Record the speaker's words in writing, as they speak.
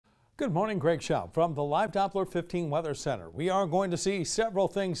Good morning, Greg Schaub from the Live Doppler 15 Weather Center. We are going to see several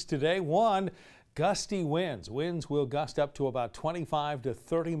things today. One, gusty winds. Winds will gust up to about 25 to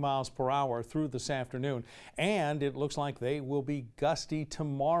 30 miles per hour through this afternoon. And it looks like they will be gusty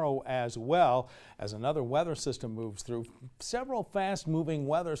tomorrow as well as another weather system moves through. Several fast-moving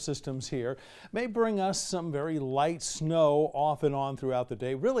weather systems here may bring us some very light snow off and on throughout the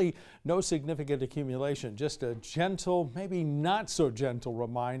day. Really no significant accumulation, just a gentle, maybe not so gentle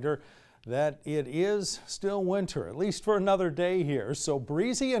reminder that it is still winter, at least for another day here. So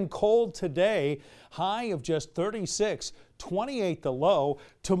breezy and cold today, high of just 36, 28 the low.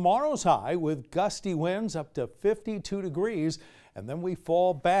 Tomorrow's high with gusty winds up to 52 degrees. And then we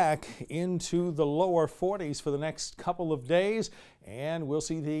fall back into the lower 40s for the next couple of days. And we'll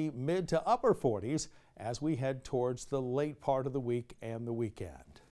see the mid to upper 40s as we head towards the late part of the week and the weekend.